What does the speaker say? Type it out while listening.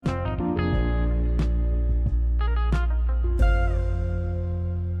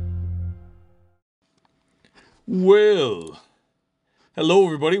Well, hello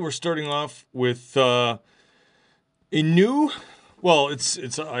everybody. We're starting off with a new. Well, it's.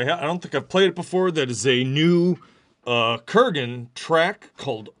 I don't think I've played it before. That is a new Kurgan track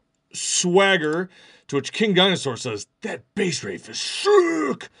called Swagger. To which King Dinosaur says that bass riff is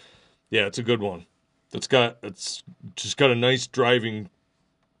sick. Yeah, it's a good one. It's just got a nice driving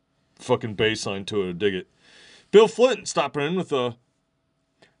fucking bass line to it. I dig it. Bill Flint stopping in with a.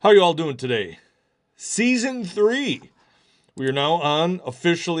 How you all doing today? Season 3. We are now on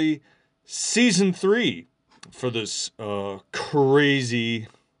officially Season 3 for this crazy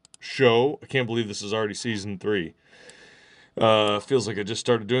show. I can't believe this is already Season 3. Feels like I just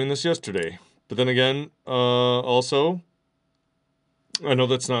started doing this yesterday. But then again, also, I know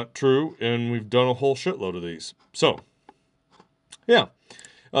that's not true, and we've done a whole shitload of these. So, yeah.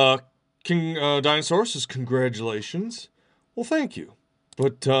 King Dinosaur says, congratulations. Well, thank you.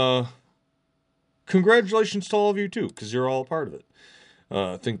 But, congratulations to all of you, too, because you're all a part of it.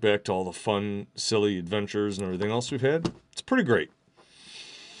 Think back to all the fun, silly adventures and everything else we've had. It's pretty great.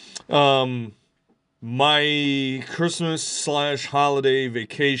 My Christmas/holiday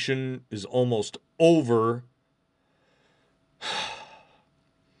vacation is almost over.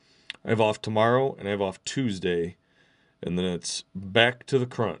 I have off tomorrow, and I have off Tuesday, and then it's back to the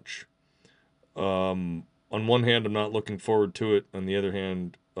crunch. On one hand, I'm not looking forward to it. On the other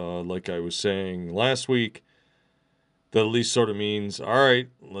hand, like I was saying last week, that at least sort of means, all right,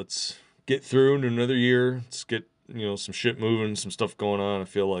 let's get through into another year. Let's get, some shit moving, some stuff going on. I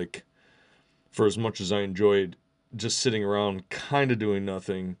feel like for as much as I enjoyed just sitting around kind of doing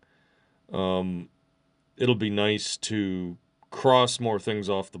nothing, it'll be nice to cross more things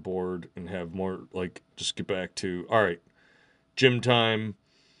off the board and have more, just get back to, all right, gym time,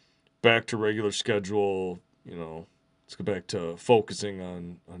 back to regular schedule, let's go back to focusing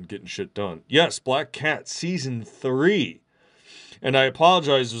on getting shit done. Yes, Black Cat Season 3. And I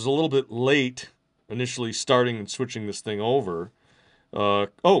apologize, it was a little bit late initially starting and switching this thing over.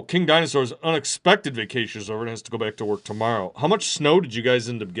 King Dinosaur's unexpected vacation is over and has to go back to work tomorrow. How much snow did you guys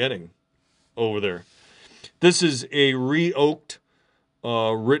end up getting over there? This is a re-oaked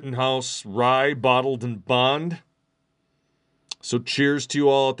Rittenhouse rye bottled in bond. So cheers to you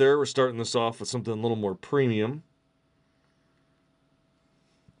all out there. We're starting this off with something a little more premium.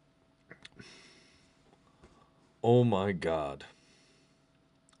 Oh my God.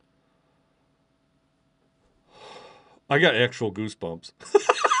 I got actual goosebumps.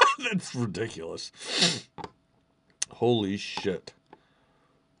 That's ridiculous. Holy shit.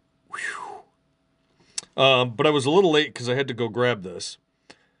 Whew. But I was a little late because I had to go grab this.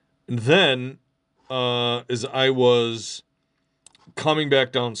 And then, as I was coming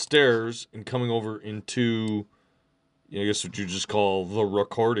back downstairs and coming over into, I guess what you just call the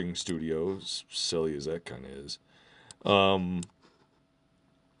recording studio, as silly as that kind of is,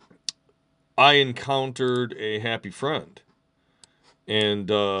 I encountered a happy friend.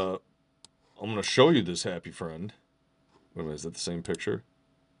 And I'm going to show you this happy friend. Wait a minute, is that the same picture?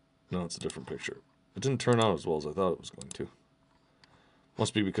 No, it's a different picture. It didn't turn out as well as I thought it was going to.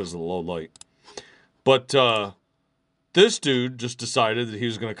 Must be because of the low light. But this dude just decided that he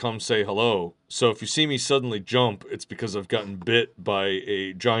was going to come say hello. So if you see me suddenly jump, it's because I've gotten bit by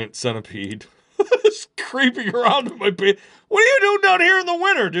a giant centipede. It's creeping around in my bed. What are you doing down here in the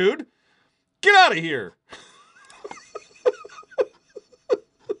winter, dude? Get out of here.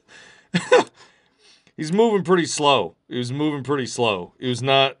 He's moving pretty slow. He was moving pretty slow. He was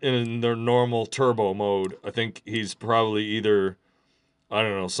not in their normal turbo mode. I think he's probably either, I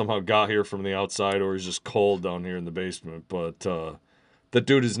don't know, somehow got here from the outside or he's just cold down here in the basement. But that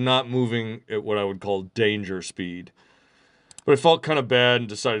dude is not moving at what I would call danger speed. But I felt kind of bad and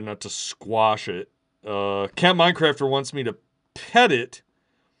decided not to squash it. Cat Minecrafter wants me to pet it.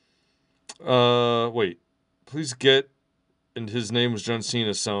 Wait. Please get, and his name was John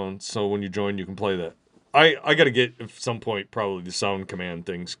Cena sound, so when you join you can play that. I gotta get, at some point, probably the sound command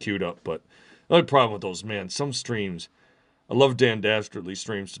things queued up, but the only problem with those, man, some streams, I love Dan Dastardly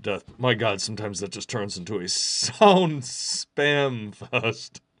streams to death, but my God, sometimes that just turns into a sound spam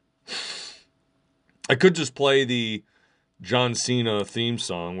fest. I could just play the John Cena theme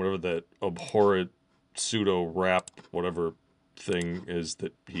song, whatever that abhorrent pseudo-rap, whatever thing is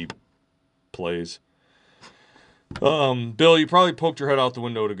that he plays. Bill, you probably poked your head out the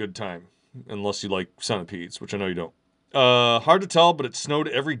window at a good time. Unless you like centipedes, which I know you don't. Hard to tell, but it snowed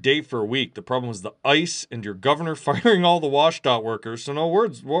every day for a week. The problem was the ice and your governor firing all the WashDOT workers, so no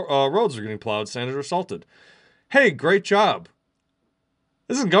roads are getting plowed, sanded, or salted. Hey, great job.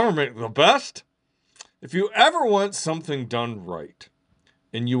 Isn't government the best? If you ever want something done right,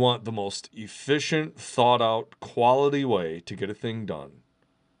 and you want the most efficient, thought out, quality way to get a thing done,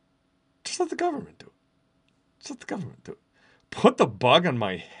 just let the government do it. Just let the government do it. Put the bug on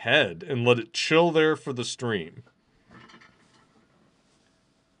my head and let it chill there for the stream.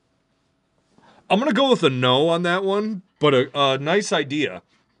 I'm going to go with a no on that one, but a nice idea.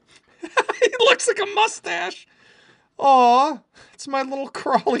 It looks like a mustache. Aw, it's my little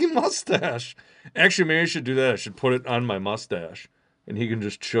crawly mustache. Actually, maybe I should do that. I should put it on my mustache, and he can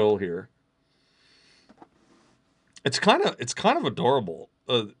just chill here. It's kind of adorable.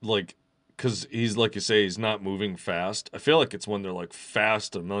 Like, because he's, like you say, he's not moving fast. I feel like it's when they're like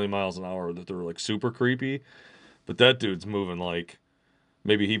fast a million miles an hour that they're like super creepy. But that dude's moving like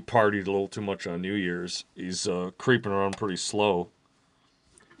maybe he partied a little too much on New Year's. He's creeping around pretty slow.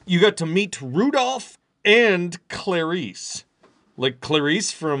 You got to meet Rudolph and Clarice. Like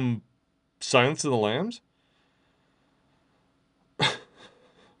Clarice from Silence of the Lambs?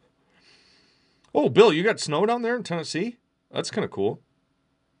 Oh, Bill, you got snow down there in Tennessee? That's kind of cool.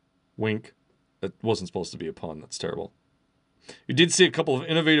 Wink. That wasn't supposed to be a pun. That's terrible. You did see a couple of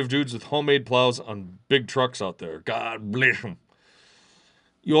innovative dudes with homemade plows on big trucks out there. God bless them.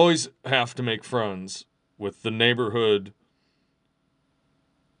 You always have to make friends with the neighborhood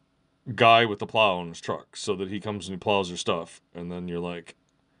guy with the plow on his truck so that he comes and he plows your stuff. And then you're like,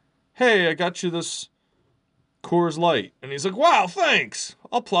 hey, I got you this Coors Light. And he's like, wow, thanks.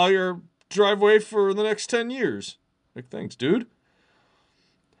 I'll plow your driveway for the next 10 years. Like, thanks, dude.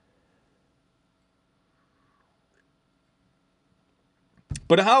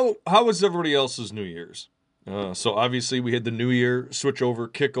 But how was everybody else's New Year's? So obviously we had the New Year switch over,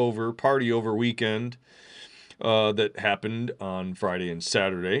 kick over, party over weekend that happened on Friday and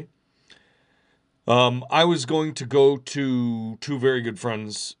Saturday. I was going to go to two very good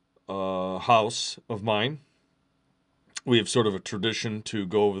friends' house of mine. We have sort of a tradition to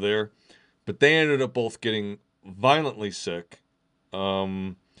go over there, but they ended up both getting violently sick.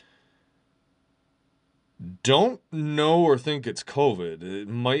 Don't know or think it's COVID. It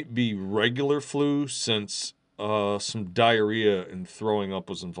might be regular flu since some diarrhea and throwing up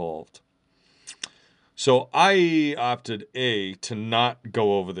was involved. So I opted to not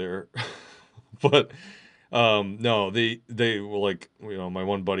go over there. But no, they were like, you know, my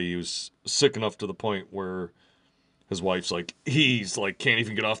one buddy, he was sick enough to the point where his wife's like, he's like, can't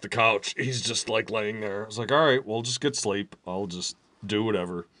even get off the couch. He's just like laying there. I was like, all right, well, just get sleep. I'll just do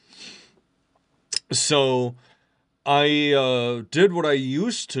whatever. So I did what I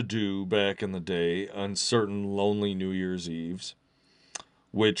used to do back in the day on certain lonely New Year's Eves,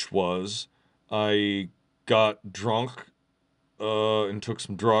 which was I got drunk and took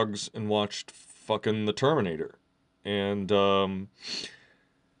some drugs and watched fucking The Terminator. And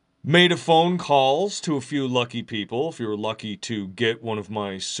made a phone calls to a few lucky people. If you were lucky to get one of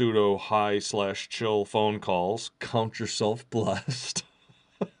my pseudo high/chill phone calls, count yourself blessed.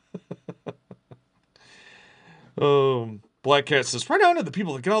 Black Cat says, right on to the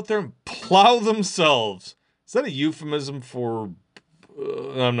people that get out there and plow themselves. Is that a euphemism for...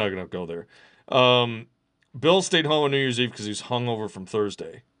 I'm not going to go there. Bill stayed home on New Year's Eve because he was hungover from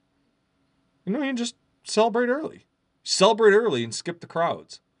Thursday. You know, you can just celebrate early. Celebrate early and skip the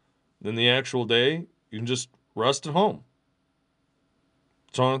crowds. Then the actual day, you can just rest at home.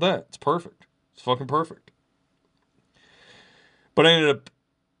 What's wrong with that? It's perfect. It's fucking perfect. But I ended up...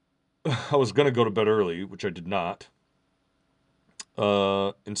 I was going to go to bed early, which I did not.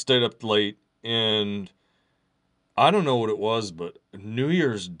 And stayed up late. And I don't know what it was, but New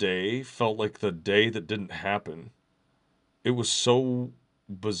Year's Day felt like the day that didn't happen. It was so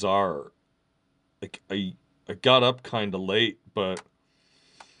bizarre. Like, I got up kind of late, but...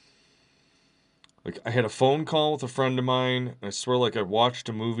 Like, I had a phone call with a friend of mine, and I swear, like, I watched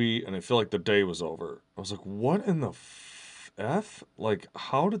a movie, and I feel like the day was over. I was like, what in the F? Like,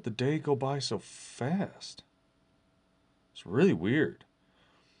 how did the day go by so fast? It's really weird.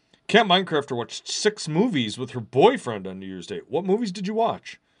 Cat Minecrafter watched 6 movies with her boyfriend on New Year's Day. What movies did you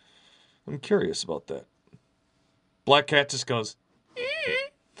watch? I'm curious about that. Black Cat just goes,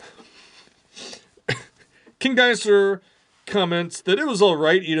 King Geyser comments that it was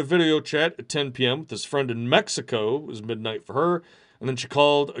alright, eat a video chat at 10 p.m. with his friend in Mexico. It was midnight for her. And then she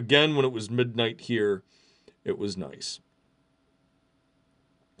called again when it was midnight here. It was nice.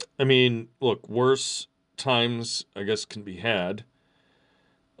 I mean, look, worse times, I guess, can be had.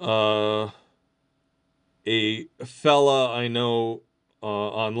 A fella I know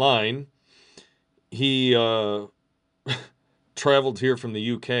online, he traveled here from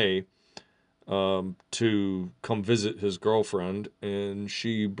the UK to come visit his girlfriend, and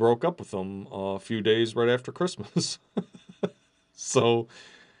she broke up with him a few days right after Christmas. So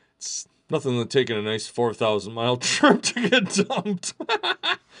it's nothing than taking a nice 4,000-mile trip to get dumped.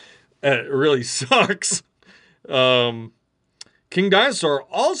 It really sucks. King Dinosaur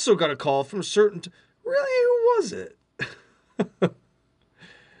also got a call from a certain... Really, who was it?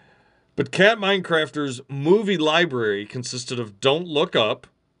 But Cat Minecrafter's movie library consisted of Don't Look Up,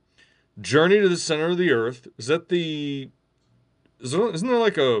 Journey to the Center of the Earth. Isn't there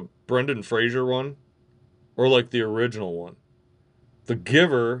like a Brendan Fraser one? Or like the original one? The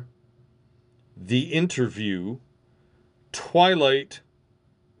Giver, The Interview, Twilight,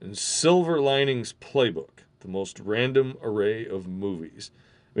 and Silver Linings Playbook. The most random array of movies.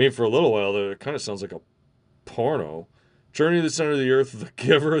 I mean, for a little while there, it kind of sounds like a porno. Journey to the Center of the Earth, The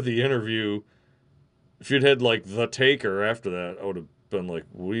Giver, The Interview. If you'd had like The Taker after that, I would have been like,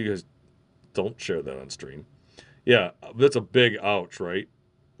 well, you guys don't share that on stream. Yeah, that's a big ouch, right?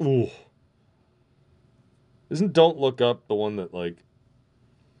 Ooh. Isn't Don't Look Up the one that like...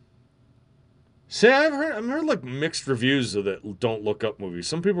 See, I've heard like mixed reviews of that Don't Look Up movie.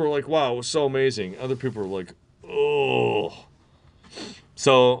 Some people are like, wow, it was so amazing. Other people are like, oh.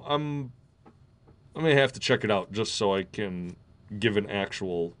 So I may have to check it out just so I can give an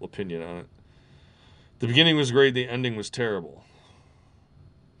actual opinion on it. The beginning was great, the ending was terrible.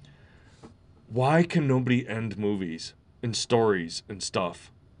 Why can nobody end movies and stories and stuff?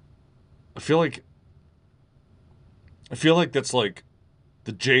 I feel like that's like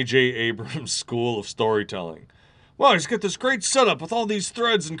the J.J. Abrams school of storytelling. Well, he's got this great setup with all these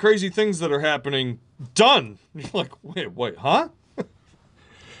threads and crazy things that are happening. Done. You're like, wait, huh?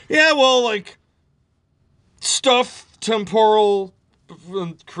 Yeah, well, like, stuff, temporal,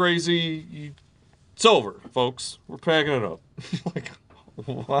 crazy. It's over, folks. We're packing it up. Like,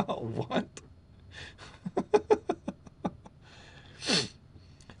 wow, what?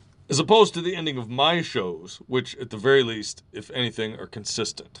 As opposed to the ending of my shows, which, at the very least, if anything, are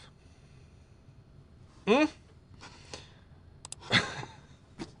consistent.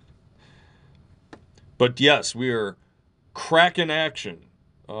 But yes, we are cracking action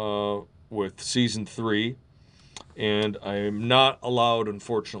with Season 3. And I am not allowed,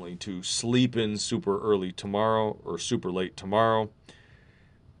 unfortunately, to sleep in super early tomorrow or super late tomorrow.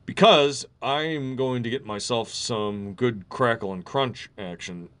 Because I'm going to get myself some good crackle and crunch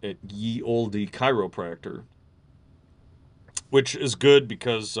action at Ye Olde Chiropractor. Which is good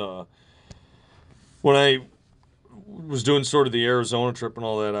because when I was doing sort of the Arizona trip and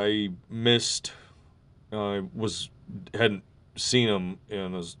all that, I missed... hadn't seen him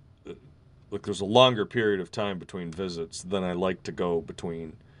in as... Like, there's a longer period of time between visits than I like to go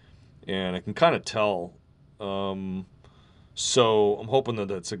between. And I can kind of tell... So I'm hoping that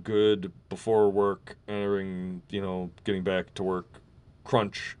that's a good before work, entering, getting back to work,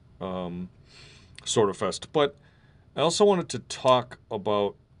 crunch sort of fest. But I also wanted to talk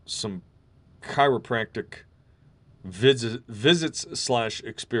about some chiropractic visits /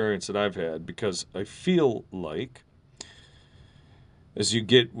 experience that I've had, because I feel like, as you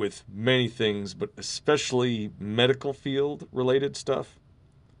get with many things, but especially medical field related stuff,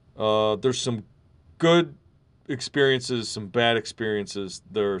 there's some good experiences, some bad experiences.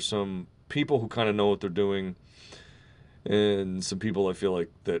 There are some people who kind of know what they're doing, and some people I feel like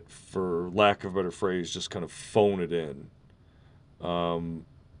that, for lack of a better phrase, just kind of phone it in.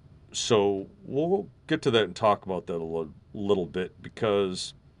 So we'll get to that and talk about that a little bit,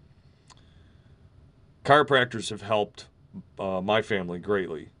 because chiropractors have helped my family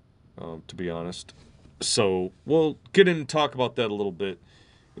greatly, to be honest. So we'll get in and talk about that a little bit.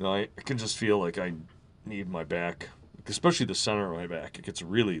 I can just feel like I need my back, especially the center of my back. It gets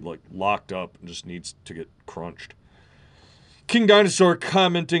really like locked up and just needs to get crunched. King Dinosaur,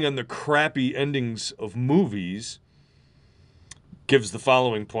 commenting on the crappy endings of movies, gives the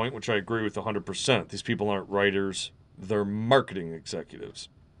following point, which I agree with 100%. These people aren't writers, they're marketing executives.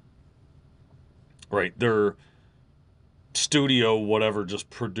 Right, they're studio whatever, just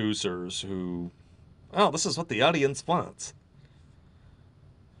producers who, oh, this is what the audience wants.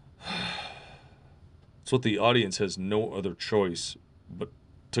 It's what the audience has no other choice but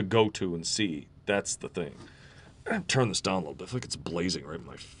to go to and see. That's the thing. I'm going to turn this down a little bit. I feel like it's blazing right in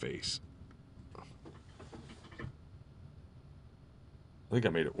my face. I think I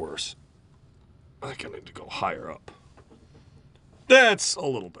made it worse. I think I need to go higher up. That's a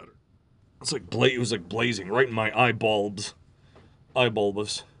little better. It's like it was like blazing right in my eyebulbs.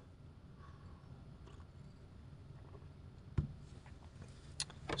 Eyebulbus.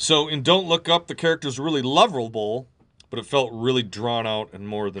 So in Don't Look Up, the character's really lovable, but it felt really drawn out and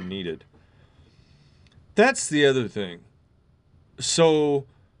more than needed. That's the other thing. So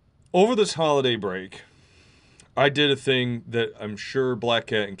over this holiday break, I did a thing that I'm sure Black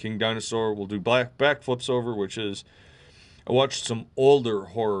Cat and King Dinosaur will do backflips over, which is I watched some older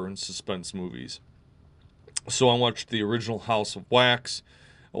horror and suspense movies. So I watched the original House of Wax.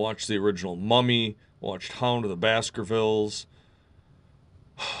 I watched the original Mummy. I watched Hound of the Baskervilles.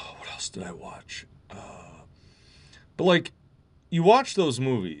 What else did I watch? But like, you watch those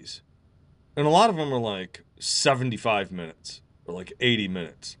movies, and a lot of them are like 75 minutes or like 80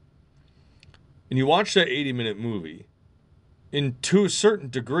 minutes. And you watch that 80-minute movie, and to a certain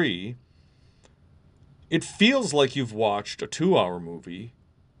degree, it feels like you've watched a 2-hour movie.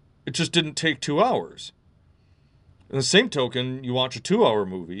 It just didn't take 2 hours. In the same token, you watch a 2-hour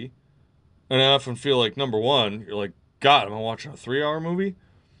movie, and I often feel like, number one, you're like, God, am I watching a 3-hour movie?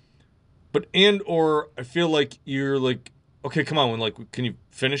 But or I feel like you're like, okay, come on, can you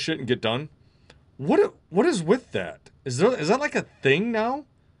finish it and get done? What is with that? Is that like a thing now?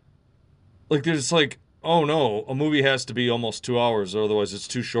 Like there's like, oh no, a movie has to be almost 2 hours, or otherwise it's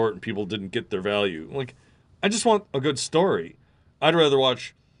too short and people didn't get their value. Like, I just want a good story. I'd rather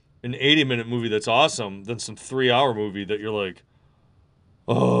watch an 80-minute movie that's awesome than some 3-hour movie that you're like,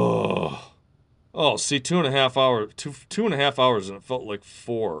 see, 2.5 hours, two and a half hours, and it felt like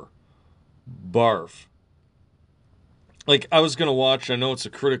 4. Barf. Like, I was gonna watch, I know it's a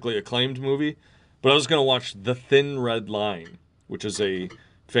critically acclaimed movie, but I was gonna watch The Thin Red Line, which is a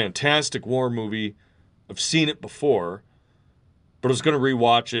fantastic war movie. I've seen it before, but I was gonna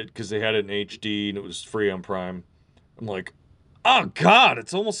rewatch it because they had it in HD and it was free on Prime. I'm like, oh God,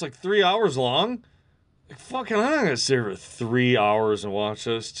 it's almost like 3 hours long. Like, fucking, I'm not gonna sit here for 3 hours and watch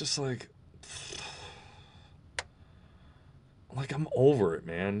this. Just like I'm over it,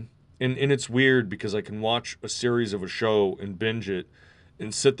 man. And it's weird because I can watch a series of a show and binge it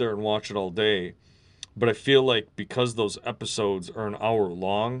and sit there and watch it all day. But I feel like because those episodes are an hour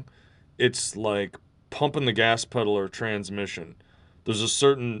long, it's like pumping the gas pedal or transmission. There's a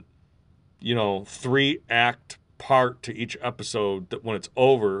certain, 3-act part to each episode that when it's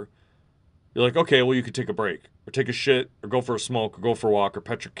over, you're like, okay, well, you could take a break or take a shit or go for a smoke or go for a walk or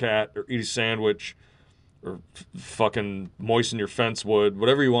pet your cat or eat a sandwich or fucking moisten your fence wood,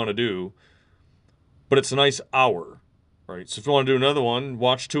 whatever you want to do. But it's a nice hour, right? So if you want to do another one,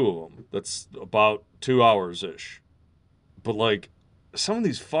 watch 2 of them. That's about 2 hours-ish. But, like, some of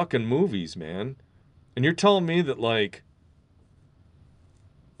these fucking movies, man. And you're telling me that, like...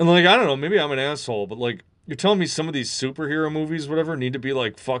 And, like, I don't know, maybe I'm an asshole, but, like, you're telling me some of these superhero movies, whatever, need to be,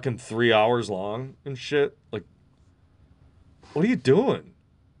 like, fucking 3 hours long and shit? Like, what are you doing?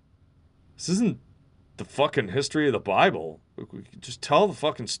 This isn't the fucking history of the Bible. We just tell the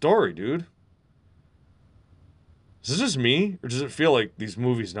fucking story, dude. Is this just me? Or does it feel like these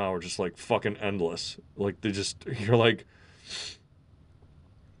movies now are just like fucking endless? Like you're like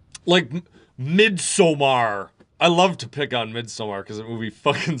Midsommar. I love to pick on Midsommar because that movie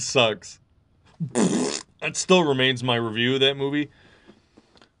fucking sucks. That still remains my review of that movie.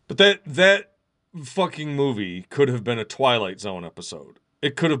 But that fucking movie could have been a Twilight Zone episode.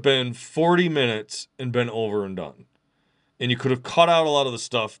 It could have been 40 minutes and been over and done. And you could have cut out a lot of the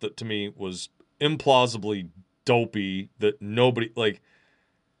stuff that to me was implausibly dopey that nobody, like,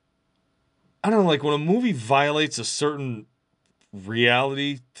 I don't know, like when a movie violates a certain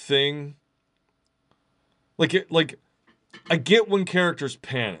reality thing, like I get when characters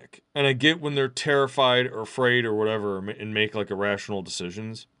panic and I get when they're terrified or afraid or whatever and make like irrational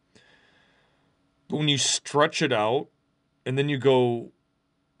decisions. But when you stretch it out and then you go,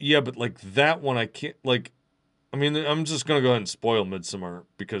 yeah, but like that one I can't, like, I mean, I'm just going to go ahead and spoil Midsommar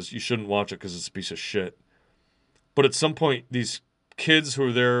because you shouldn't watch it because it's a piece of shit. But at some point, these kids who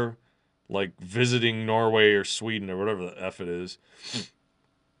are there, like, visiting Norway or Sweden or whatever the F it is,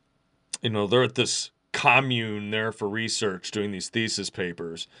 they're at this commune there for research, doing these thesis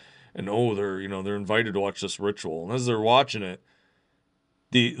papers. And, they're invited to watch this ritual. And as they're watching it,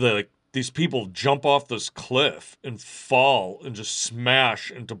 these people jump off this cliff and fall and just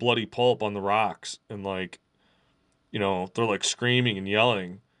smash into bloody pulp on the rocks. And, like, they're, like, screaming and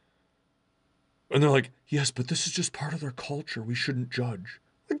yelling. And they're like, yes, but this is just part of their culture. We shouldn't judge.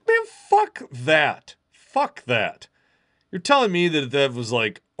 Like, man, fuck that. Fuck that. You're telling me that if that was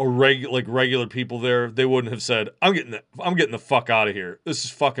like regular people there, they wouldn't have said, I'm getting the fuck out of here. This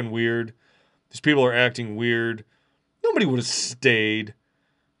is fucking weird. These people are acting weird. Nobody would have stayed.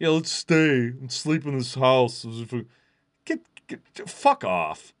 Yeah, let's stay and sleep in this house. Get fuck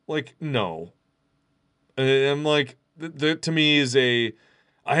off. Like, no. And I'm like, that to me is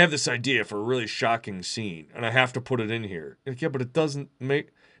I have this idea for a really shocking scene, and I have to put it in here. Like, yeah, but it doesn't make...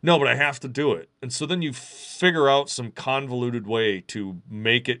 No, but I have to do it. And so then you figure out some convoluted way to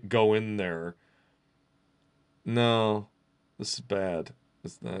make it go in there. No, this is bad.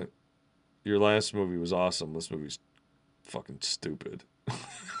 It's not. Your last movie was awesome. This movie's fucking stupid.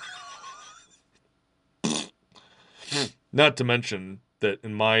 Not to mention that,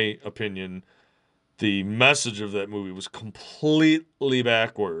 in my opinion, the message of that movie was completely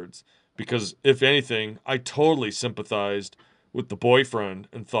backwards. Because, if anything, I totally sympathized with the boyfriend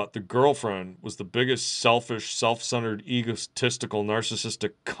and thought the girlfriend was the biggest selfish, self centered, egotistical,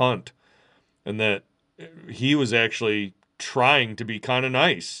 narcissistic cunt. And that he was actually trying to be kind of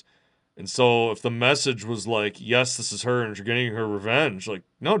nice. And so, if the message was like, yes, this is her and you're getting her revenge, like,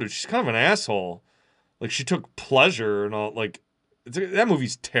 no, dude, she's kind of an asshole. Like, she took pleasure and all. Like, that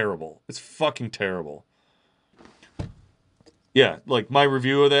movie's terrible. It's fucking terrible. Yeah, like my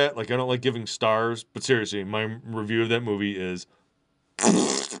review of that, like I don't like giving stars, but seriously, my review of that movie is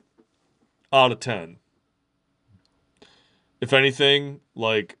out of 10. If anything,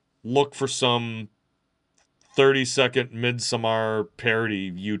 like look for some 30-second Midsommar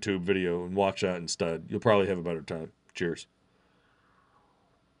parody YouTube video and watch that instead. You'll probably have a better time. Cheers.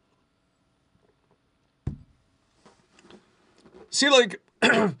 See, like,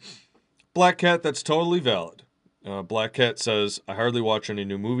 Black Cat, that's totally valid. Black Cat says, I hardly watch any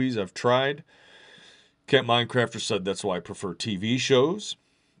new movies. I've tried. Cat Minecrafter said that's why I prefer TV shows.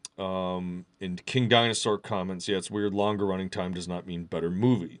 And King Dinosaur comments, yeah, it's weird. Longer running time does not mean better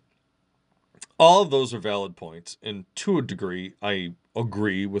movie. All of those are valid points. And to a degree, I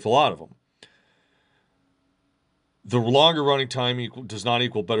agree with a lot of them. The longer running time does not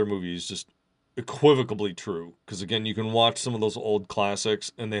equal better movies, just equivocally true. Because again, you can watch some of those old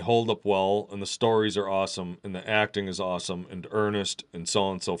classics and they hold up well, and the stories are awesome, and the acting is awesome and earnest, and so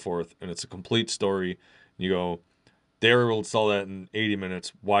on and so forth. And it's a complete story. And you go, they were able to sell that in 80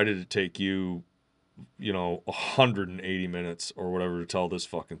 minutes. Why did it take you, 180 minutes or whatever to tell this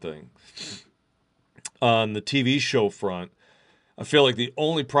fucking thing? On the TV show front, I feel like the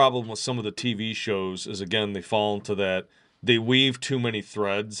only problem with some of the TV shows is, again, they fall into that they weave too many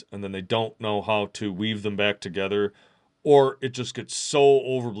threads and then they don't know how to weave them back together, or it just gets so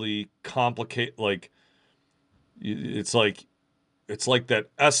overly complicated. Like, it's like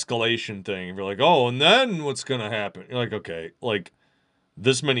that escalation thing. You're like, oh, and then what's going to happen? You're like, okay, like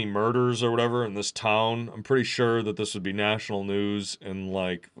this many murders or whatever in this town. I'm pretty sure that this would be national news and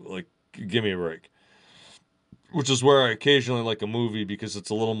like, give me a break. Which is where I occasionally like a movie because it's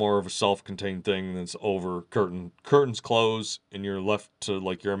a little more of a self-contained thing that's over curtains close and you're left to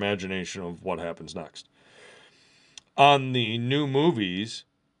like your imagination of what happens next. On the new movies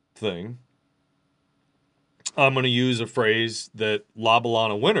thing, I'm going to use a phrase that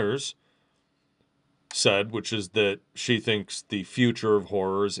Labalana Winters said, which is that she thinks the future of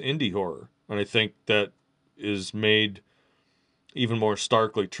horror is indie horror. And I think that is made even more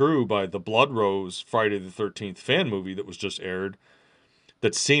starkly true by the Blood Rose Friday the 13th fan movie that was just aired,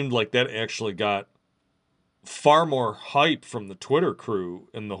 that seemed like that actually got far more hype from the Twitter crew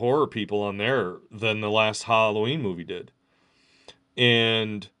and the horror people on there than the last Halloween movie did.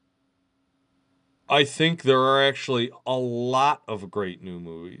 And I think there are actually a lot of great new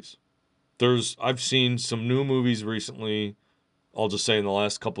movies. I've seen some new movies recently, I'll just say in the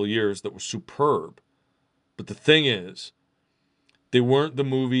last couple of years, that were superb. But the thing is, they weren't the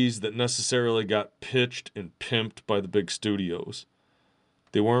movies that necessarily got pitched and pimped by the big studios.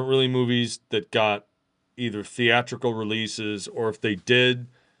 They weren't really movies that got either theatrical releases, or if they did,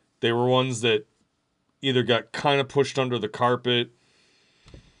 they were ones that either got kind of pushed under the carpet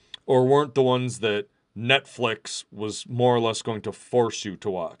or weren't the ones that Netflix was more or less going to force you to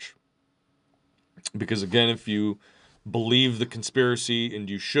watch. Because again, if you believe the conspiracy, and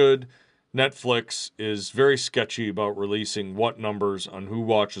you should, Netflix is very sketchy about releasing what numbers on who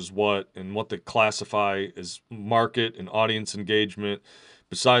watches what and what they classify as market and audience engagement,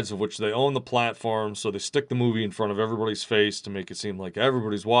 besides of which they own the platform, so they stick the movie in front of everybody's face to make it seem like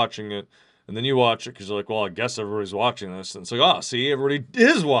everybody's watching it. And then you watch it because you're like, well, I guess everybody's watching this. And it's like, oh, see, everybody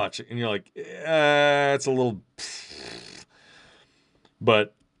is watching. And you're like, it's a little...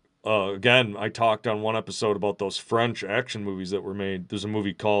 But again, I talked on one episode about those French action movies that were made. There's a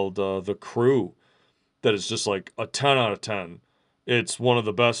movie called The Crew that is just like a 10 out of 10. It's one of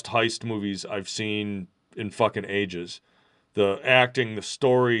the best heist movies I've seen in fucking ages. The acting, the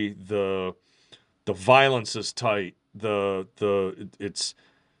story, the violence is tight.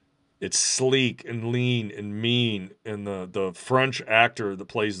 It's sleek and lean and mean, and the French actor that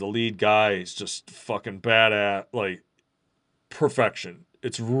plays the lead guy is just fucking badass, like perfection.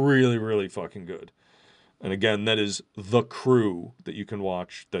 It's really, really fucking good. And again, that is The Crew that you can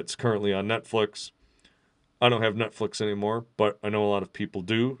watch that's currently on Netflix. I don't have Netflix anymore, but I know a lot of people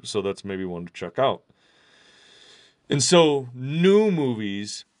do, so that's maybe one to check out. And so, new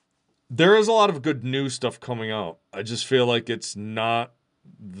movies, there is a lot of good new stuff coming out. I just feel like it's not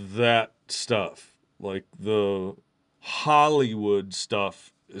that stuff. Like the Hollywood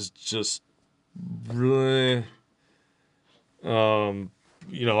stuff is just really, I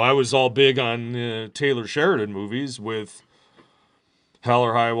was all big on Taylor Sheridan movies with Hell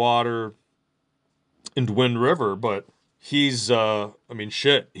or High Water and Wind River, but he's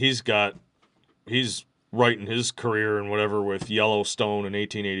writing his career and whatever with Yellowstone in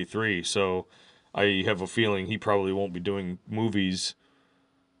 1883. So I have a feeling he probably won't be doing movies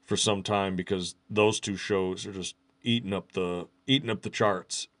for some time because those two shows are just eating up the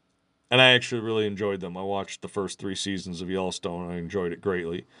charts. And I actually really enjoyed them. I watched the first 3 seasons of Yellowstone and I enjoyed it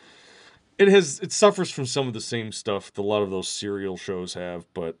greatly. It suffers from some of the same stuff that a lot of those serial shows have,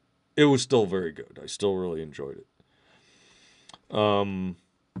 but it was still very good. I still really enjoyed it.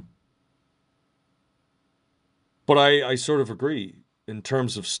 But I sort of agree in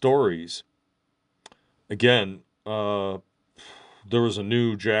terms of stories. Again, there was a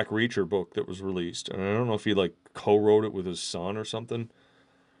new Jack Reacher book that was released, and I don't know if he like co-wrote it with his son or something.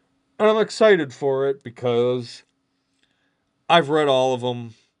 And I'm excited for it because I've read all of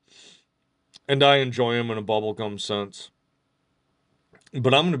them, and I enjoy them in a bubblegum sense.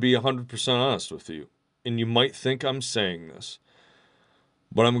 But I'm going to be 100% honest with you, and you might think I'm saying this,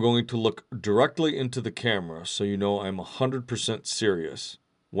 but I'm going to look directly into the camera so you know I'm 100% serious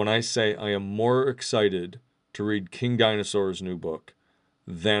when I say I am more excited to read King Dinosaur's new book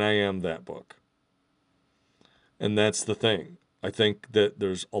than I am that book. And that's the thing. I think that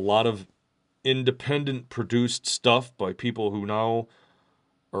there's a lot of independent produced stuff by people who now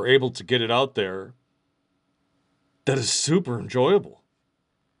are able to get it out there that is super enjoyable.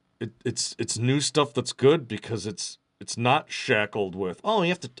 It's new stuff that's good because it's not shackled with, oh, you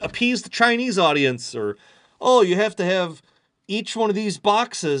have to appease the Chinese audience, or oh, you have to have each one of these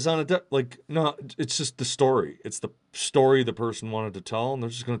boxes on no, it's just the story. It's the story the person wanted to tell, and they're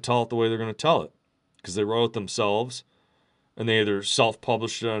just going to tell it the way they're going to tell it because they wrote it themselves, and they either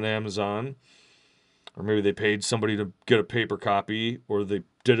self-published it on Amazon, or maybe they paid somebody to get a paper copy, or they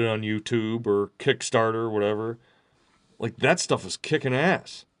did it on YouTube or Kickstarter or whatever. Like, that stuff is kicking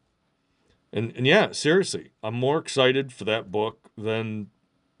ass. And yeah, seriously, I'm more excited for that book than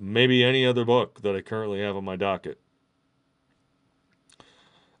maybe any other book that I currently have on my docket.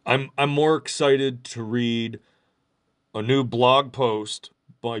 I'm more excited to read a new blog post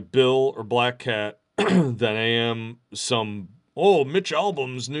by Bill or Black Cat than I am some, oh, Mitch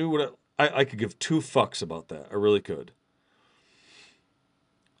Albom's new whatever. I could give two fucks about that. I really could.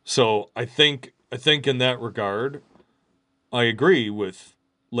 So I think in that regard, I agree with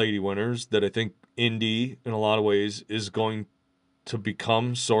Lady Winners that I think indie in a lot of ways is going to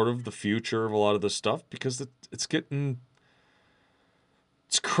become sort of the future of a lot of this stuff because it's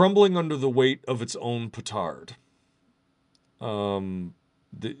crumbling under the weight of its own petard.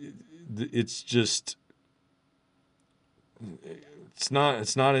 It's just it's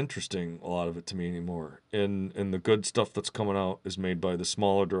not interesting, a lot of it, to me anymore. And the good stuff that's coming out is made by the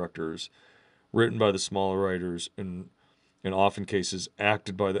smaller directors, written by the smaller writers, and in often cases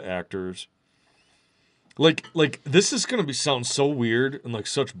acted by the actors. Like this is gonna sound so weird and like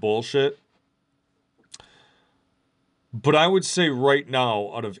such bullshit. But I would say right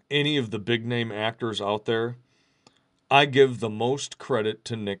now, out of any of the big name actors out there, I give the most credit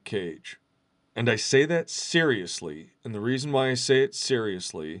to Nick Cage. And I say that seriously. And the reason why I say it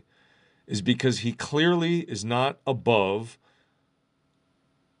seriously is because he clearly is not above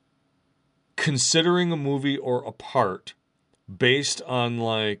considering a movie or a part based on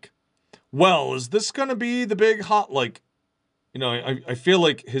like, well, is this going to be the big hot, like, I feel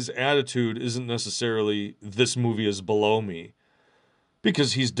like his attitude isn't necessarily this movie is below me,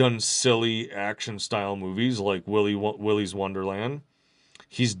 because he's done silly action style movies like Willy's Wonderland.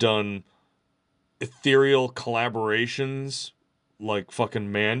 He's done ethereal collaborations like fucking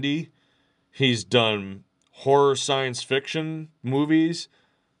Mandy. He's done horror science fiction movies.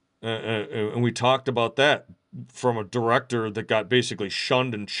 And we talked about that from a director that got basically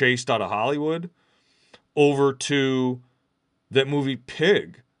shunned and chased out of Hollywood over to that movie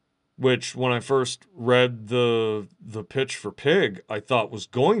Pig, which when I first read the pitch for Pig, I thought was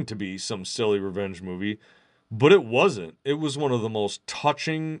going to be some silly revenge movie, but it wasn't. It was one of the most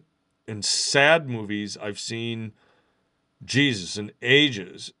touching and sad movies I've seen, Jesus, in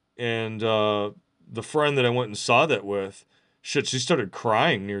ages. And the friend that I went and saw that with, shit, she started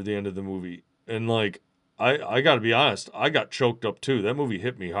crying near the end of the movie. And like, I got to be honest, I got choked up too. That movie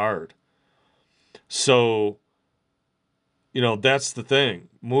hit me hard. So, that's the thing.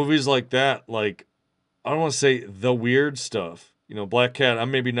 Movies like that, like, I don't want to say the weird stuff. You know, Black Cat, I'm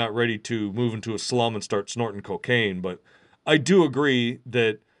maybe not ready to move into a slum and start snorting cocaine, but I do agree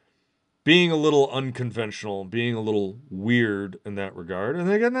that being a little unconventional, being a little weird in that regard.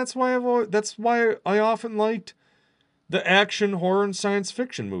 And again, that's why I often liked the action, horror, and science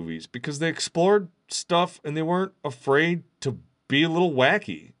fiction movies, because they explored stuff and they weren't afraid to be a little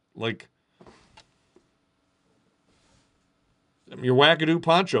wacky. Like, I'm your wackadoo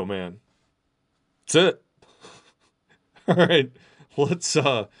poncho man. That's it. All right, let's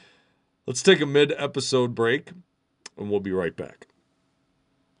take a mid-episode break, and we'll be right back.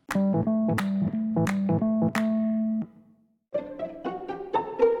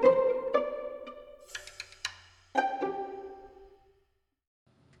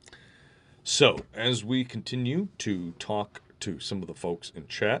 So, as we continue to talk to some of the folks in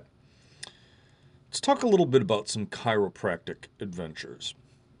chat, let's talk a little bit about some chiropractic adventures.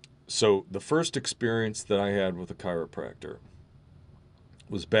 So, the first experience that I had with a chiropractor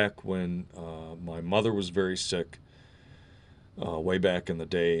was back when my mother was very sick, way back in the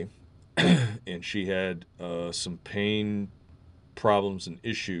day, and she had some pain problems and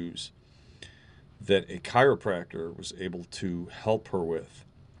issues that a chiropractor was able to help her with.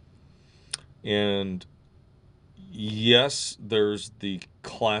 And yes, there's the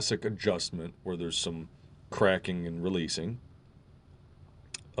classic adjustment where there's some cracking and releasing.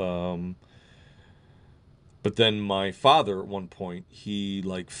 But then my father, at one point, he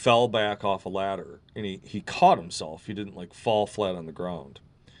like fell back off a ladder and he caught himself. He didn't like fall flat on the ground.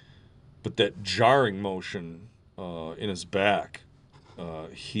 But that jarring motion in his back,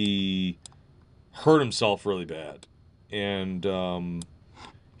 he hurt himself really bad. And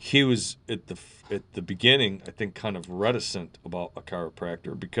he was at the beginning, I think, kind of reticent about a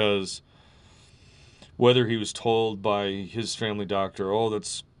chiropractor, because whether he was told by his family doctor, oh,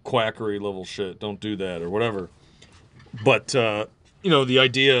 that's quackery level shit, don't do that, or whatever. But the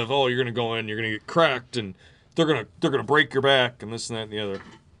idea of, oh, you're gonna go in, you're gonna get cracked, and they're gonna break your back, and this and that and the other.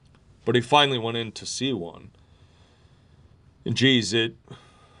 But he finally went in to see one, and geez, it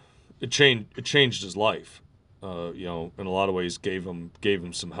changed his life. In a lot of ways, gave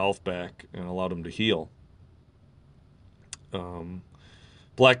him some health back and allowed him to heal.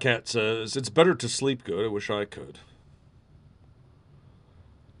 Black Cat says, it's better to sleep good. I wish I could.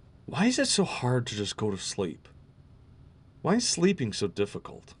 Why is it so hard to just go to sleep? Why is sleeping so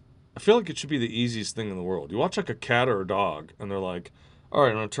difficult? I feel like it should be the easiest thing in the world. You watch like a cat or a dog, and they're like, all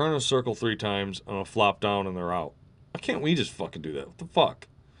right, I'm going to turn in a circle 3 times, I'm going to flop down, and they're out. Why can't we just fucking do that? What the fuck?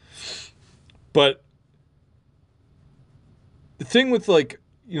 But the thing with, like,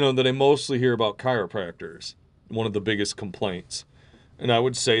 that I mostly hear about chiropractors, one of the biggest complaints, and I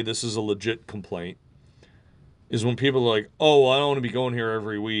would say this is a legit complaint, is when people are like, oh, well, I don't want to be going here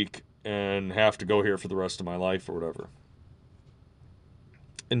every week and have to go here for the rest of my life or whatever.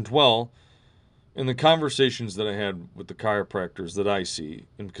 And, well, in the conversations that I had with the chiropractors that I see,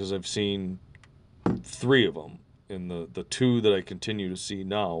 and because I've seen 3 of them, and the 2 that I continue to see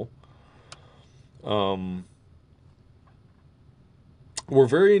now, were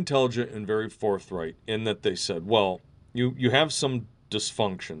very intelligent and very forthright in that they said, well, you have some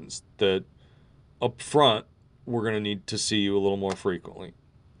dysfunctions that up front we're going to need to see you a little more frequently.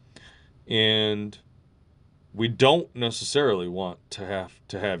 And we don't necessarily want to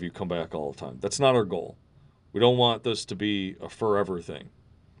have you come back all the time. That's not our goal. We don't want this to be a forever thing.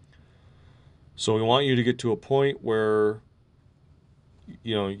 So we want you to get to a point where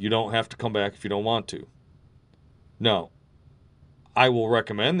you don't have to come back if you don't want to. Now, I will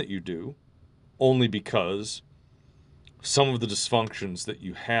recommend that you do, only because some of the dysfunctions that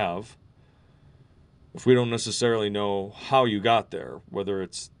you have, if we don't necessarily know how you got there, whether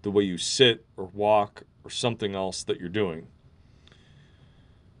it's the way you sit or walk or something else that you're doing,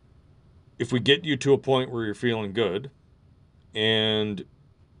 if we get you to a point where you're feeling good, and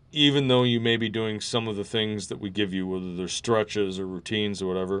even though you may be doing some of the things that we give you, whether they're stretches or routines or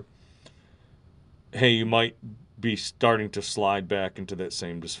whatever, hey, you might be starting to slide back into that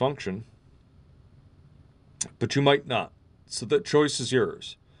same dysfunction, but you might not. So that choice is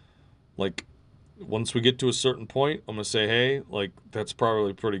yours. Like, once we get to a certain point, I'm going to say, hey, like, that's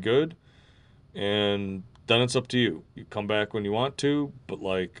probably pretty good. And then it's up to you. You come back when you want to, but,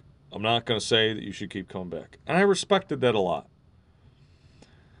 like, I'm not going to say that you should keep coming back. And I respected that a lot.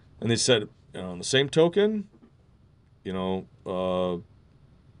 And they said, on the same token,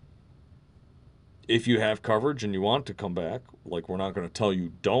 if you have coverage and you want to come back, like, we're not going to tell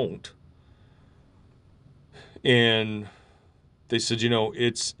you don't. And they said,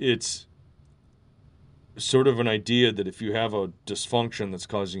 it's sort of an idea that if you have a dysfunction that's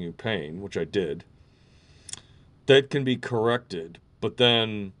causing you pain, which I did, that can be corrected, but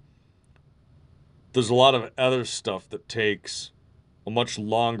then there's a lot of other stuff that takes a much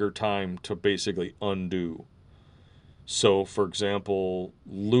longer time to basically undo. So, for example,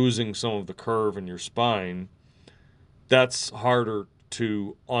 losing some of the curve in your spine, that's harder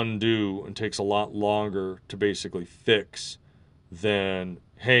to undo and takes a lot longer to basically fix than,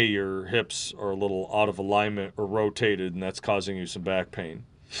 hey, your hips are a little out of alignment or rotated and that's causing you some back pain.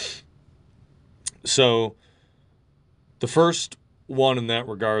 So the first one in that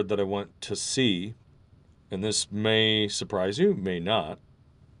regard that I went to see, and this may surprise you, may not,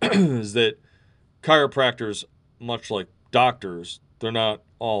 is that chiropractors, much like doctors, they're not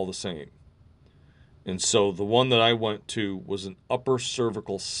all the same. And so the one that I went to was an upper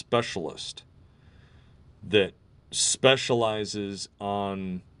cervical specialist that specializes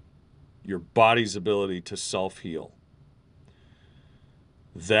on your body's ability to self-heal.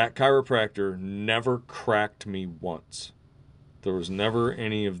 That chiropractor never cracked me once. There was never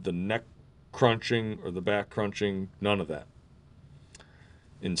any of the neck crunching or the back crunching, none of that.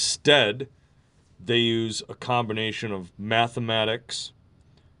 Instead, they use a combination of mathematics,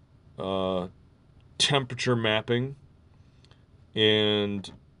 temperature mapping,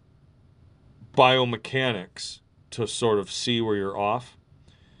 and biomechanics to sort of see where you're off.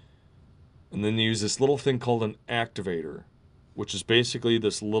 And then they use this little thing called an activator, which is basically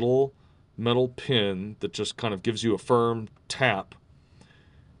this little metal pin that just kind of gives you a firm tap.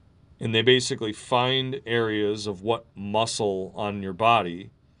 And they basically find areas of what muscle on your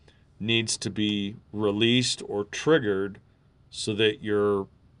body needs to be released or triggered so that your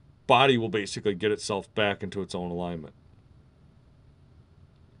body will basically get itself back into its own alignment.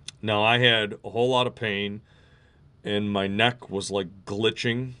 Now, I had a whole lot of pain and my neck was like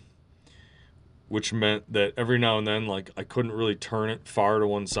glitching, which meant that every now and then, like, I couldn't really turn it far to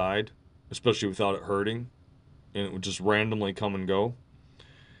one side, especially without it hurting, and it would just randomly come and go.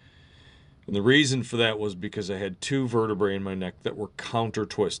 And the reason for that was because I had two vertebrae in my neck that were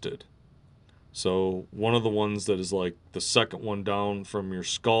counter-twisted. So one of the ones that is like the second one down from your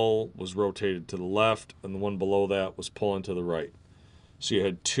skull was rotated to the left, and the one below that was pulling to the right. So you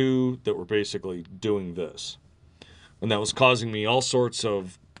had two that were basically doing this. And that was causing me all sorts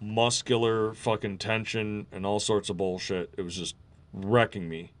of muscular fucking tension and all sorts of bullshit. It was just wrecking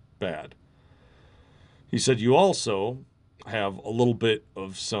me bad. He said, you also have a little bit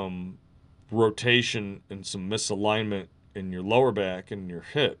of some rotation and some misalignment in your lower back and your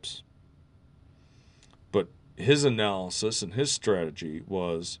hips. But his analysis and his strategy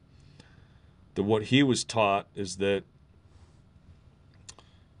was that what he was taught is that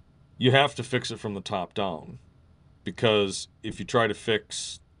you have to fix it from the top down. Because if you try to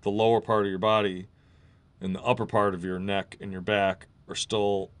fix the lower part of your body and the upper part of your neck and your back are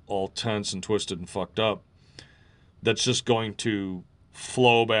still all tense and twisted and fucked up, that's just going to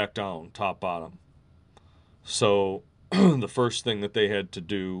flow back down, top bottom. So the first thing that they had to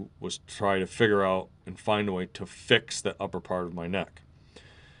do was try to figure out and find a way to fix that upper part of my neck.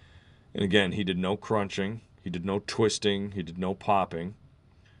 And again, he did no crunching, he did no twisting, he did no popping.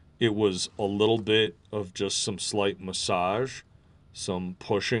 It was a little bit of just some slight massage, some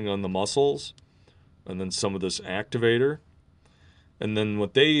pushing on the muscles, and then some of this activator. And then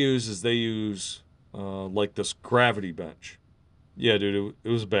what they use is they use like this gravity bench. Yeah, dude, it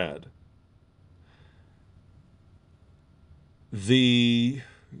was bad. The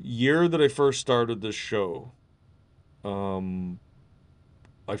year that I first started this show, I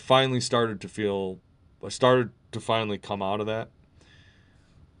finally started to finally come out of that.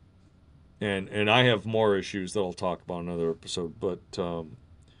 And I have more issues that I'll talk about in another episode, but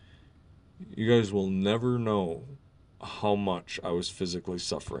you guys will never know how much I was physically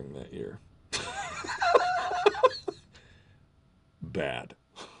suffering that year. Bad.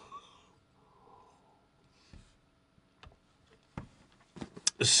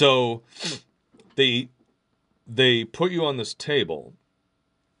 So they put you on this table,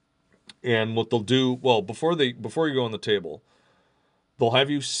 and what they'll do, well, before you go on the table, they'll have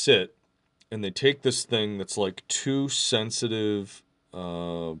you sit. And they take this thing that's like two sensitive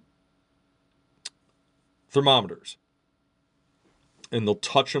thermometers. And they'll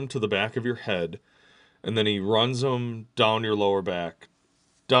touch them to the back of your head. And then he runs them down your lower back.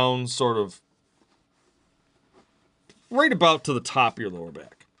 Down sort of right about to the top of your lower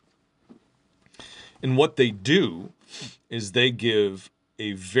back. And what they do is they give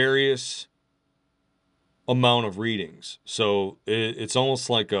a various amount of readings. So it's almost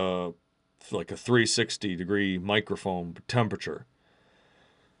like a 360-degree microphone temperature.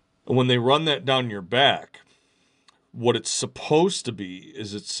 And when they run that down your back, what it's supposed to be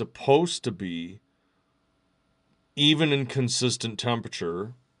is it's supposed to be even and consistent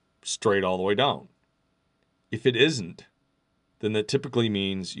temperature straight all the way down. If it isn't, then that typically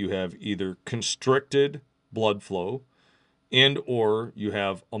means you have either constricted blood flow and or you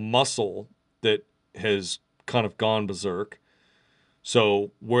have a muscle that has kind of gone berserk. So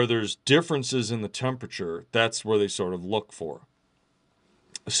where there's differences in the temperature, that's where they sort of look for.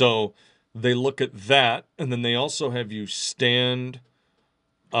 So they look at that, and then they also have you stand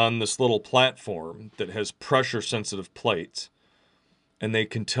on this little platform that has pressure-sensitive plates, and they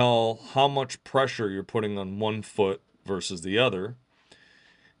can tell how much pressure you're putting on one foot versus the other.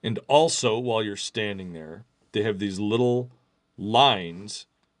 And also, while you're standing there, they have these little lines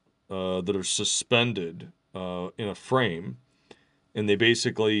that are suspended in a frame, and they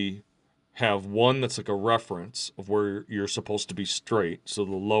basically have one that's like a reference of where you're supposed to be straight. So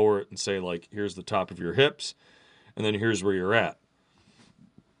they'll lower it and say, like, here's the top of your hips, and then here's where you're at.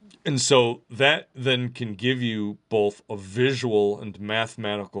 And so that then can give you both a visual and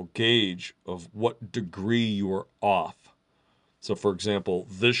mathematical gauge of what degree you are off. So, for example,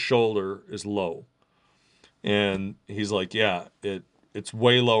 this shoulder is low. And he's like, yeah, it's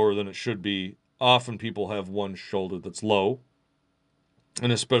way lower than it should be. Often people have one shoulder that's low.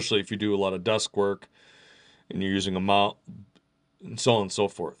 And especially if you do a lot of desk work and you're using a mouse and so on and so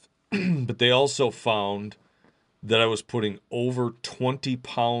forth. But they also found that I was putting over 20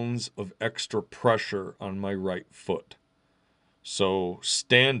 pounds of extra pressure on my right foot. So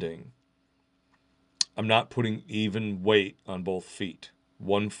standing, I'm not putting even weight on both feet.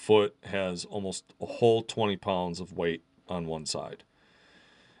 One foot has almost a whole 20 pounds of weight on one side.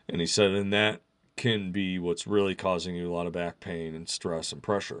 And he said, and that can be what's really causing you a lot of back pain and stress and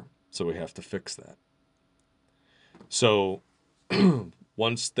pressure. So we have to fix that. So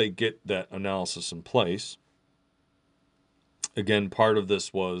once they get that analysis in place, again, part of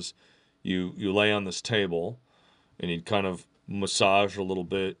this was you lay on this table and he'd kind of massage a little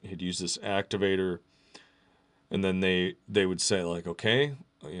bit. He'd use this activator. And then they would say, like, okay,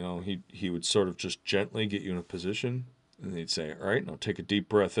 you know, he would sort of just gently get you in a position. And they'd say, all right, now take a deep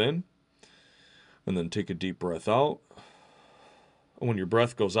breath in. And then take a deep breath out. And when your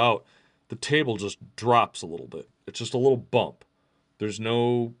breath goes out, the table just drops a little bit. It's just a little bump. There's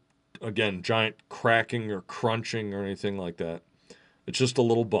no, again, giant cracking or crunching or anything like that. It's just a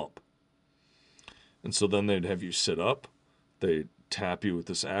little bump. And so then they'd have you sit up. They'd tap you with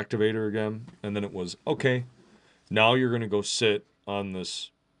this activator again. And then it was, okay, now you're going to go sit on this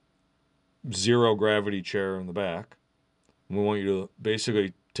zero gravity chair in the back. And we want you to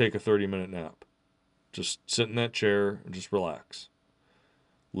basically take a 30-minute nap. Just sit in that chair and just relax.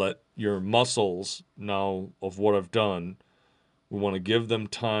 Let your muscles, now of what I've done, we want to give them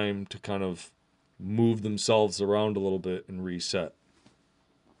time to kind of move themselves around a little bit and reset.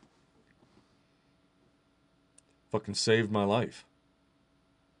 Fucking saved my life.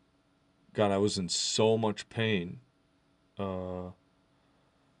 God, I was in so much pain.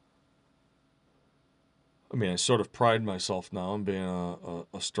 I mean, I sort of pride myself now on being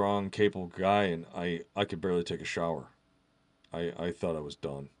a strong, capable guy, and I could barely take a shower. I thought I was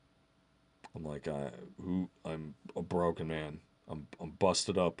done. I'm like, I'm a broken man. I'm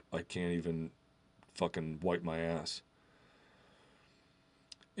busted up. I can't even fucking wipe my ass.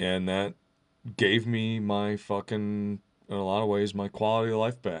 And that gave me my fucking, in a lot of ways, my quality of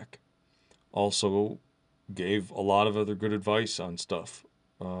life back. Also gave a lot of other good advice on stuff.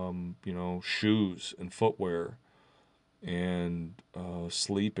 You know, shoes and footwear and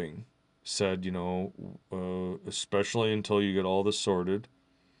sleeping. Said, you know, especially until you get all this sorted.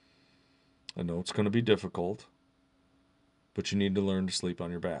 I know it's going to be difficult, but you need to learn to sleep on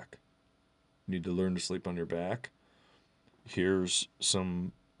your back. You need to learn to sleep on your back. Here's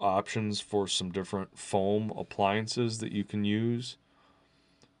some options for some different foam appliances that you can use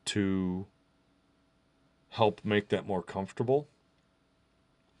to help make that more comfortable.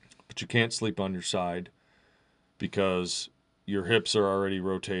 But you can't sleep on your side because your hips are already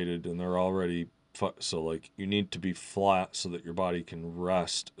rotated and they're already so like you need to be flat so that your body can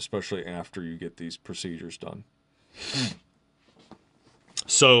rest, especially after you get these procedures done.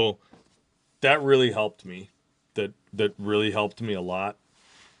 So that really helped me. That really helped me a lot.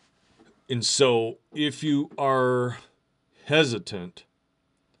 And so if you are hesitant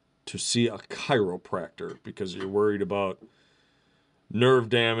to see a chiropractor because you're worried about nerve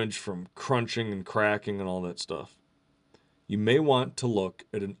damage from crunching and cracking and all that stuff, you may want to look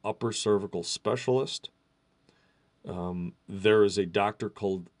at an upper cervical specialist. There is a doctor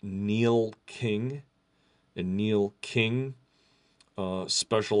called Neil King, and Neil King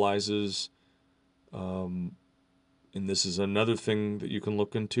specializes, and this is another thing that you can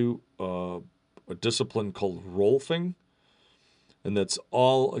look into, a discipline called rolfing. And that's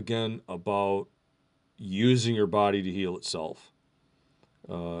all, again, about using your body to heal itself.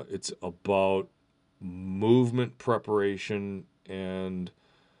 It's about movement preparation and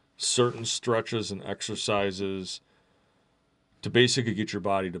certain stretches and exercises to basically get your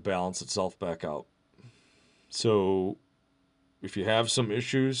body to balance itself back out. So if you have some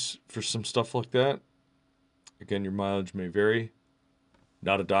issues for some stuff like that, again, your mileage may vary.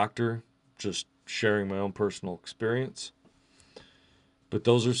 Not a doctor, just sharing my own personal experience. But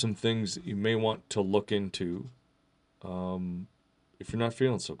those are some things that you may want to look into if you're not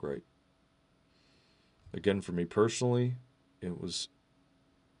feeling so great. Again, for me personally, it was,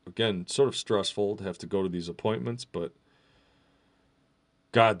 again, sort of stressful to have to go to these appointments, but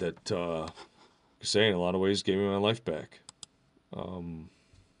God, that, say, in a lot of ways, gave me my life back. You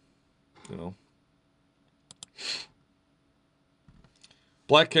know.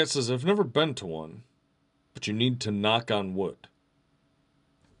 Black Cat says, I've never been to one, but you need to knock on wood.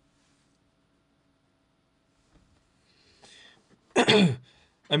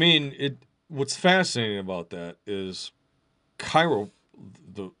 I mean, what's fascinating about that is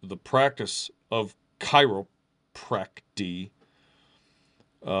the practice of chiropractic.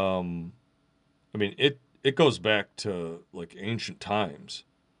 I mean, it goes back to like ancient times.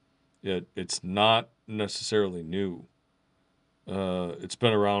 It's not necessarily new. It's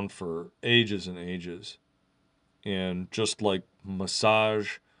been around for ages and ages. And just like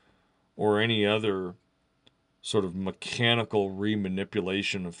massage or any other sort of mechanical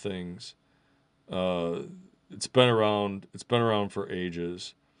remanipulation of things, it's been around for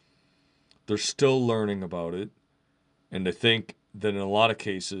ages. They're still learning about it. And I think that in a lot of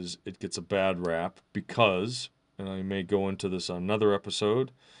cases it gets a bad rap because, and I may go into this on another episode,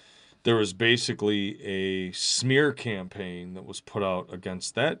 there was basically a smear campaign that was put out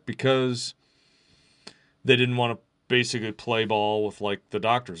against that because they didn't want to basically play ball with like the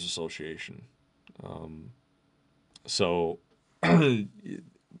Doctors Association. So, you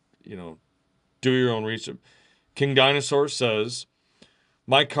know, do your own research. King Dinosaur says,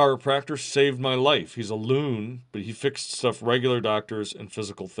 my chiropractor saved my life. He's a loon, but he fixed stuff regular doctors and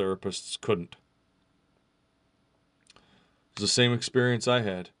physical therapists couldn't. It's the same experience I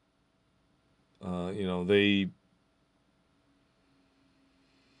had. They'd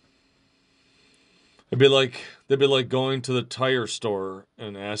be like going to the tire store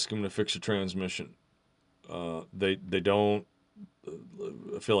and asking them to fix your transmission. They don't.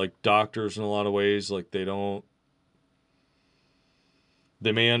 I feel like doctors in a lot of ways, like they don't.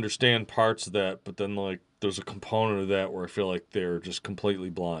 They may understand parts of that, but then like there's a component of that where I feel like they're just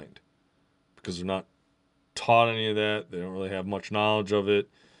completely blind because they're not taught any of that. They don't really have much knowledge of it.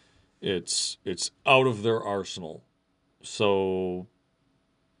 It's out of their arsenal. So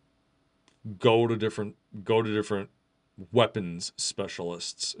go to different weapons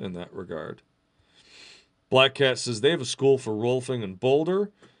specialists in that regard. Black Cat says they have a school for rolfing in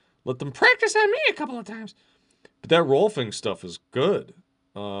Boulder. Let them practice on me a couple of times. But that rolfing stuff is good,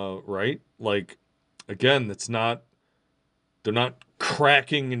 right? Like, again, they're not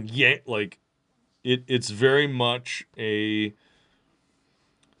cracking and like it's very much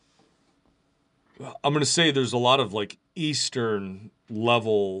I'm going to say there's a lot of like Eastern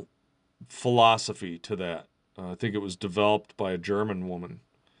level philosophy to that. I think it was developed by a German woman.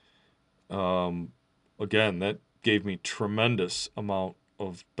 Again, that gave me tremendous amount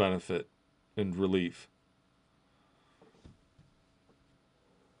of benefit and relief.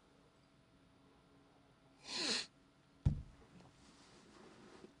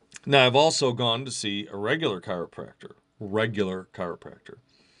 Now, I've also gone to see a regular chiropractor,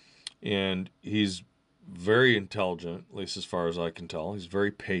 and he's very intelligent, at least as far as I can tell. He's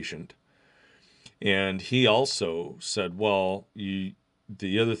very patient. And he also said, well, the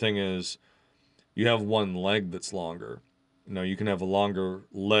other thing is you have one leg that's longer. Now, you can have a longer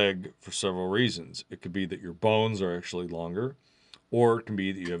leg for several reasons. It could be that your bones are actually longer, or it can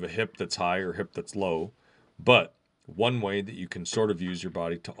be that you have a hip that's high or hip that's low. But one way that you can sort of use your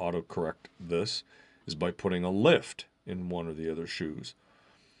body to autocorrect this is by putting a lift in one or the other shoes.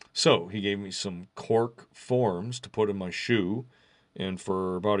 So he gave me some cork forms to put in my shoe. And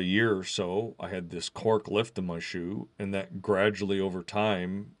for about a year or so, I had this cork lift in my shoe, and that gradually over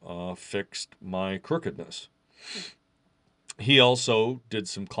time fixed my crookedness. He also did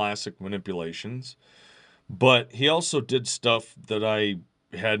some classic manipulations, but he also did stuff that I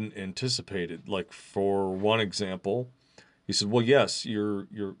hadn't anticipated. Like for one example, he said, "Well, yes, your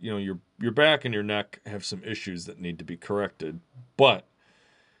back and your neck have some issues that need to be corrected, but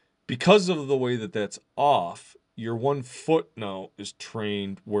because of the way that that's off, your one foot now is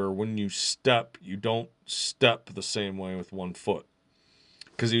trained where when you step, you don't step the same way with one foot.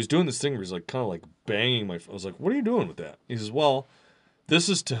 Because he was doing this thing where he's like kind of like banging my foot. I was like, what are you doing with that? He says, well, this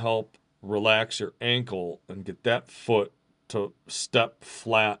is to help relax your ankle and get that foot to step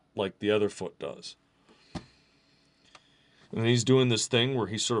flat like the other foot does. And he's doing this thing where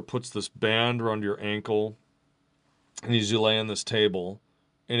he sort of puts this band around your ankle and he's laying on this table.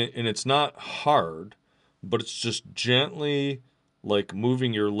 And it's not hard, but it's just gently like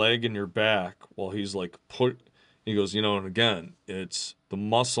moving your leg and your back while he's like he goes, and again, it's the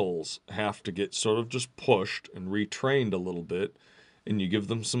muscles have to get sort of just pushed and retrained a little bit, and you give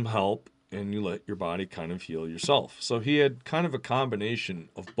them some help and you let your body kind of heal yourself. So he had kind of a combination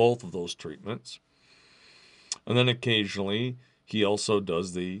of both of those treatments. And then occasionally he also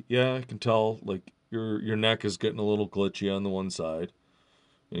does I can tell like your neck is getting a little glitchy on the one side.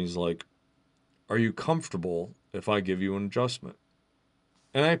 And he's like, are you comfortable if I give you an adjustment?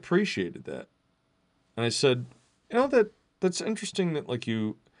 And I appreciated that. And I said, that's interesting that like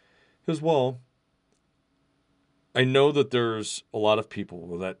he goes, well, I know that there's a lot of people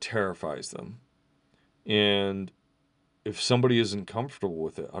where that terrifies them. And if somebody isn't comfortable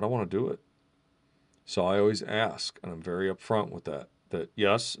with it, I don't want to do it. So I always ask, and I'm very upfront with that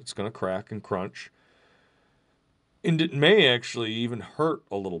yes, it's going to crack and crunch. And it may actually even hurt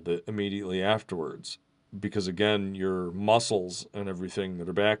a little bit immediately afterwards. Because again, your muscles and everything that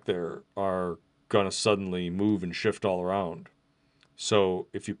are back there are going to suddenly move and shift all around. So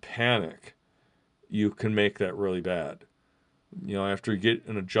if you panic, you can make that really bad. After you get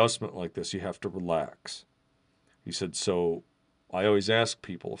an adjustment like this, you have to relax. He said, so I always ask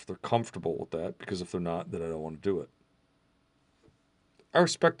people if they're comfortable with that, because if they're not, then I don't want to do it. I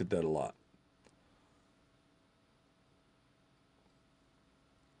respected that a lot.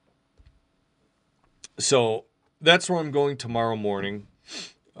 So that's where I'm going tomorrow morning.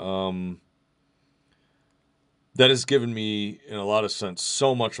 That has given me, in a lot of sense,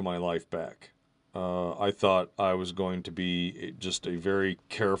 so much of my life back. I thought I was going to be just a very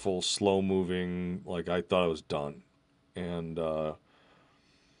careful, slow-moving, like I thought I was done. And a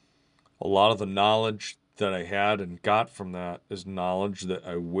lot of the knowledge that I had and got from that is knowledge that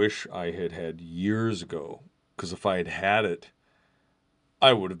I wish I had had years ago. Because if I had had it,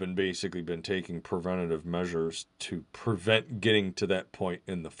 I would have been taking preventative measures to prevent getting to that point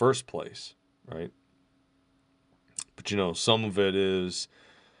in the first place, right? But some of it is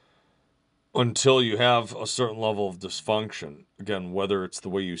until you have a certain level of dysfunction, again, whether it's the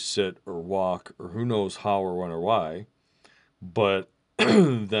way you sit or walk or who knows how or when or why, but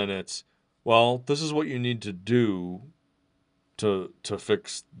then it's, well, this is what you need to do to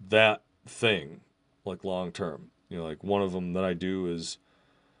fix that thing, like long term. Like one of them that I do is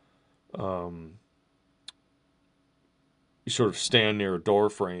you sort of stand near a door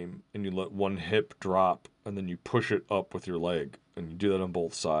frame and you let one hip drop and then you push it up with your leg, and you do that on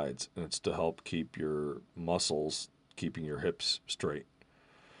both sides, and it's to help keep your muscles, keeping your hips straight.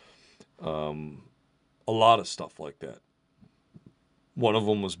 A lot of stuff like that. One of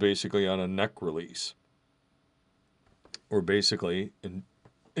them was basically on a neck release, or basically, and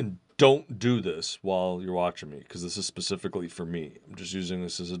don't do this while you're watching me, because this is specifically for me. I'm just using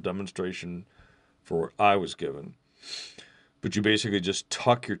this as a demonstration for what I was given. But you basically just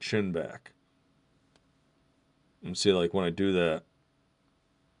tuck your chin back. And see, like when I do that,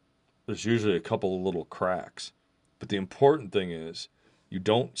 there's usually a couple of little cracks. But the important thing is you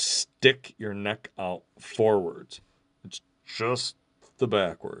don't stick your neck out forwards. It's just the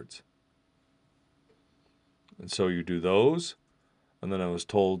backwards. And so you do those. And then I was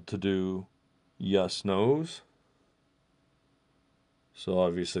told to do yes, no's. So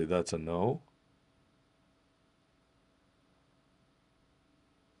obviously that's a no.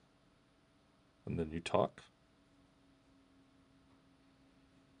 And then you talk.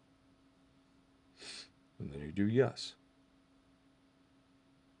 And then you do yes.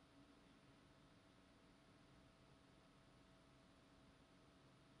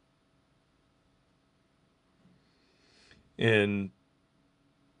 And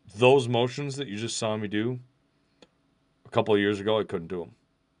those motions that you just saw me do, a couple of years ago, I couldn't do them.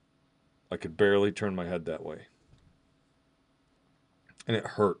 I could barely turn my head that way. And it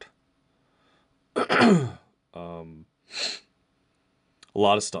hurt. A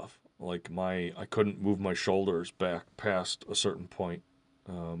lot of stuff. Like I couldn't move my shoulders back past a certain point.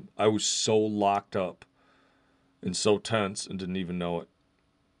 I was so locked up and so tense and didn't even know it.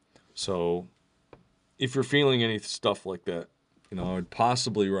 So if you're feeling any stuff like that, I would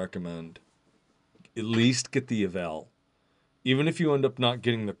possibly recommend at least get the eval. Even if you end up not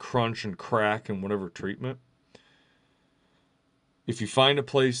getting the crunch and crack and whatever treatment, if you find a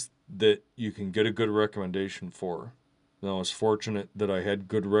place that you can get a good recommendation for, now I was fortunate that I had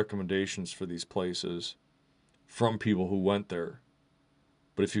good recommendations for these places from people who went there.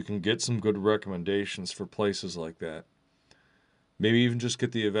 But if you can get some good recommendations for places like that, maybe even just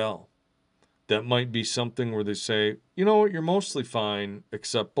get the eval. That might be something where they say, you know what, you're mostly fine,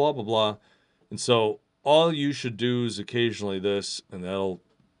 except blah, blah, blah. And so all you should do is occasionally this, and that'll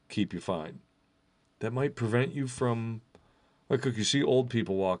keep you fine. That might prevent you from, like, you see old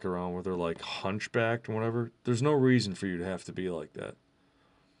people walk around where they're like hunchbacked and whatever. There's no reason for you to have to be like that.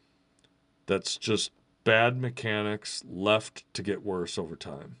 That's just bad mechanics left to get worse over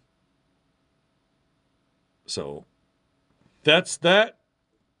time. So that's that.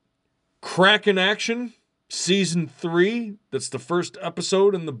 Crackin' Action, Season 3. That's the first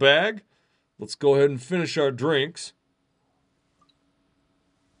episode in the bag. Let's go ahead and finish our drinks.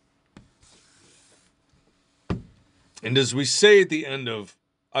 And as we say at the end of,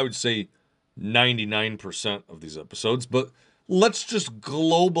 I would say, 99% of these episodes, but let's just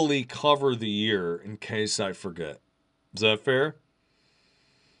globally cover the year in case I forget. Is that fair?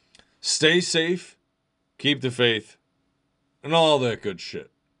 Stay safe, keep the faith, and all that good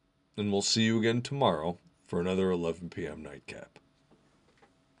shit. And we'll see you again tomorrow for another 11 p.m. Nightcap.